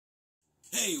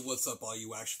Hey, what's up all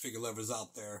you action figure lovers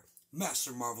out there?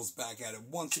 MasterMarvel's back at it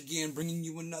once again, bringing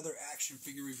you another action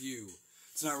figure review.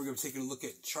 Tonight we're going to be taking a look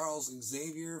at Charles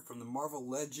Xavier from the Marvel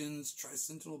Legends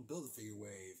Tri-Sentinel Build-A-Figure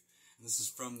Wave. And this is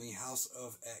from the House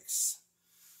of X.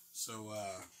 So,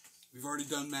 we've already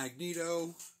done Magneto.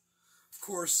 Of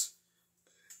course,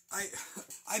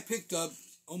 I picked up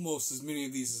almost as many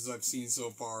of these as I've seen so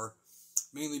far.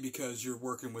 Mainly because you're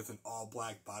working with an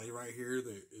all-black body right here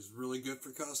that is really good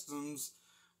for customs.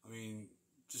 I mean,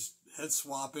 just head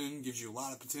swapping gives you a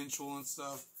lot of potential and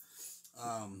stuff.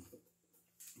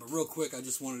 But real quick, I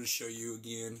just wanted to show you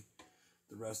again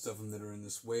the rest of them that are in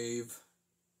this wave.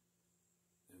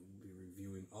 And we'll be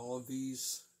reviewing all of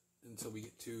these until we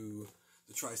get to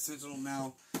the Tri-Sentinel.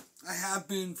 Now, I have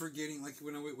been forgetting, like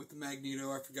when I went with the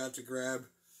Magneto, I forgot to grab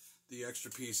the extra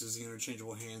pieces, the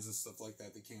interchangeable hands and stuff like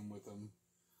that came with them.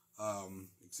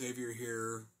 Xavier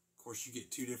here, of course you get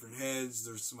two different heads,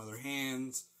 there's some other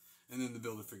hands, and then the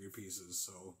Build-A-Figure pieces.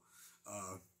 So,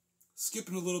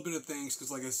 skipping a little bit of things,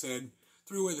 because like I said,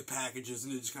 threw away the packages,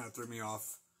 and it just kind of threw me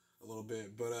off a little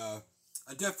bit. But,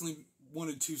 I definitely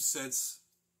wanted two sets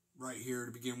right here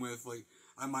to begin with. Like,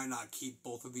 I might not keep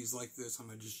both of these like this, I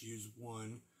might just use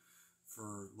one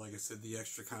for, like I said, the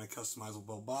extra kind of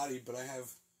customizable body, but I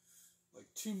have like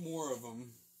two more of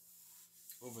them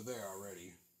over there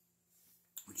already.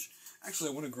 Which, actually,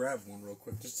 I want to grab one real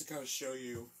quick just to kind of show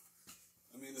you.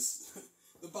 I mean, this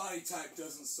the body type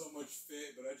doesn't so much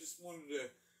fit, but I just wanted to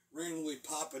randomly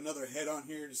pop another head on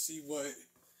here to see what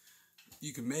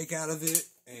you can make out of it.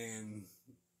 And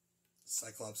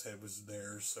Cyclops head was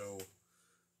there, so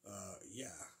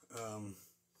yeah.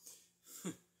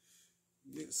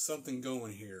 Get something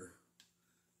going here.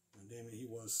 Oh, damn it, he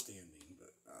was standing, but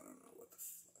I don't know what the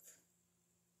fuck.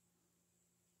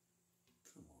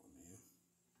 Come on, man.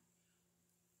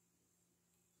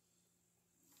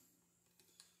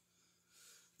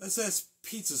 That's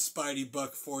Pizza Spidey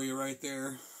Buck for you right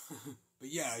there. But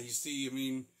yeah, you see, I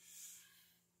mean,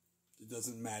 it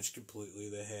doesn't match completely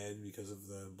the head because of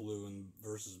the blue and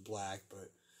versus black,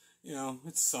 but, you know,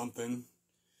 it's something.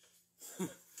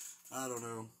 I don't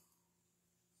know.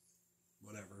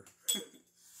 Whatever.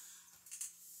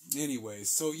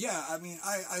 Anyways, so yeah, I mean,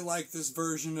 I like this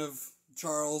version of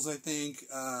Charles, I think.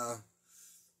 I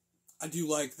do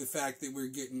like the fact that we're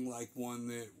getting, like, one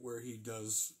that where he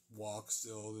does walk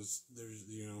still. There's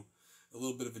you know, a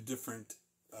little bit of a different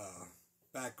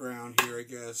background here, I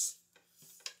guess.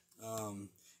 And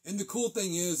the cool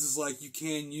thing is like, you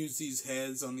can use these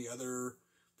heads on the other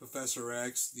Professor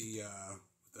X, with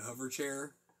the hover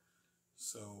chair.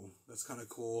 So, that's kind of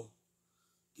cool.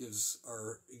 Gives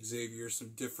our Xavier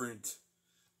some different,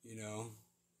 you know,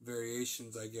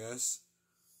 variations, I guess.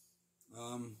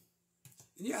 And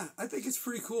yeah, I think it's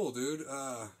pretty cool, dude.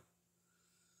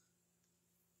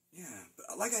 Yeah,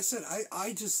 but like I said,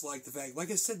 I just like the fact,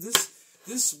 like I said,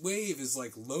 this wave is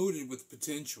like loaded with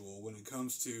potential when it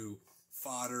comes to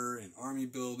fodder and army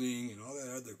building and all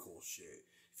that other cool shit.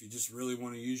 If you just really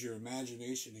want to use your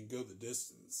imagination and go the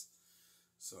distance.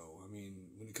 So, I mean,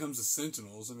 when it comes to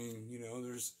Sentinels, I mean, you know,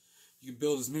 you can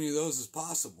build as many of those as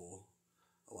possible.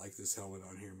 I like this helmet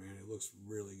on here, man. It looks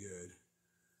really good.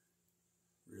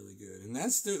 Really good. And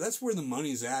that's where the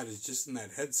money's at, is just in that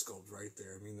head sculpt right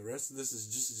there. I mean, the rest of this is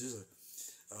just a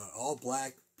all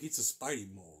black Pizza Spidey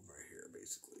mold right here,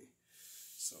 basically.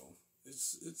 So,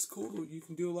 it's cool. You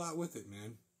can do a lot with it,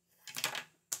 man.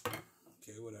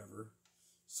 Okay, whatever.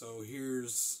 So,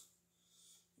 here's,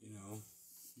 you know,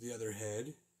 the other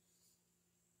head.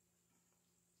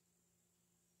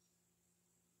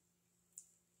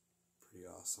 Pretty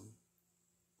awesome.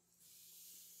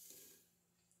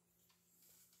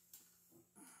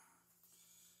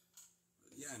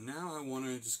 But yeah, now I want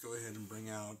to just go ahead and bring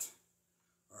out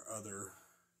our other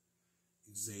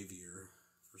Xavier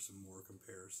for some more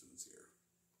comparisons here.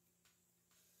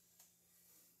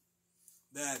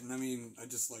 That, and I mean, I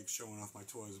just like showing off my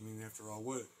toys. I mean, after all,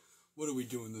 what are we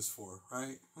doing this for,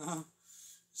 right?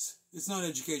 It's not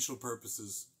educational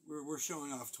purposes. We're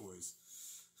showing off toys.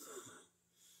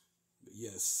 But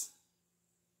yes,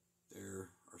 there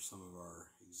are some of our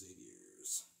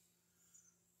Xaviers.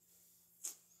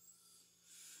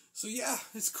 So yeah,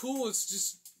 it's cool. It's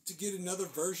just to get another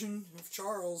version of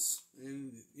Charles,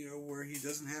 and you know, where he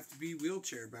doesn't have to be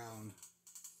wheelchair bound.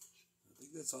 I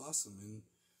think that's awesome. And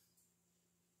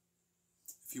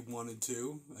if you wanted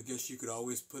to, I guess you could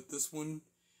always put this one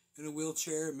in a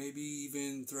wheelchair, maybe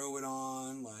even throw it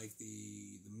on like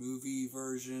the movie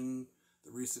version,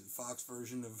 the recent Fox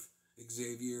version of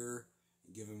Xavier,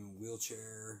 and give him a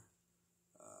wheelchair.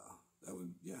 That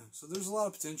would, yeah. So there's a lot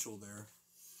of potential there.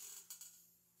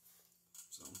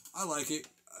 So I like it.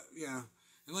 Yeah.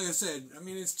 And like I said, I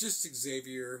mean, it's just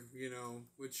Xavier, you know,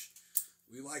 which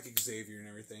we like Xavier and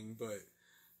everything, but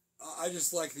I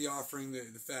just like the offering,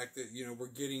 the fact that, you know, we're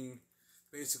getting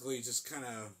basically just kind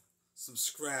of some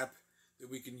scrap that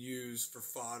we can use for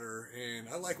fodder, and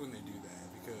I like when they do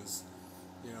that because,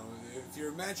 you know, if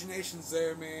your imagination's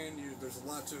there, man, there's a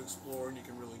lot to explore, and you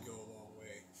can really go a long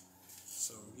way.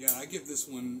 So, yeah, I give this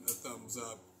one a thumbs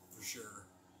up for sure.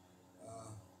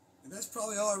 And that's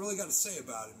probably all I really got to say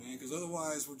about it, man, because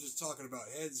otherwise we're just talking about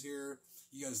heads here.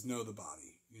 You guys know the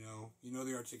body, you know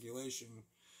the articulation,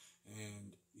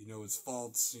 and you know its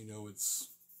faults, you know its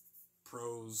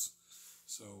pros.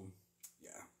 So,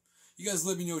 yeah. You guys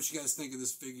let me know what you guys think of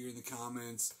this figure in the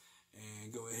comments,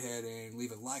 and go ahead and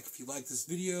leave a like if you like this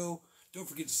video. Don't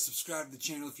forget to subscribe to the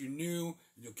channel if you're new,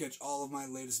 and you'll catch all of my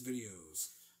latest videos.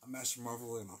 I'm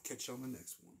MasterMarvel, and I'll catch you on the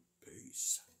next one.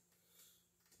 Peace.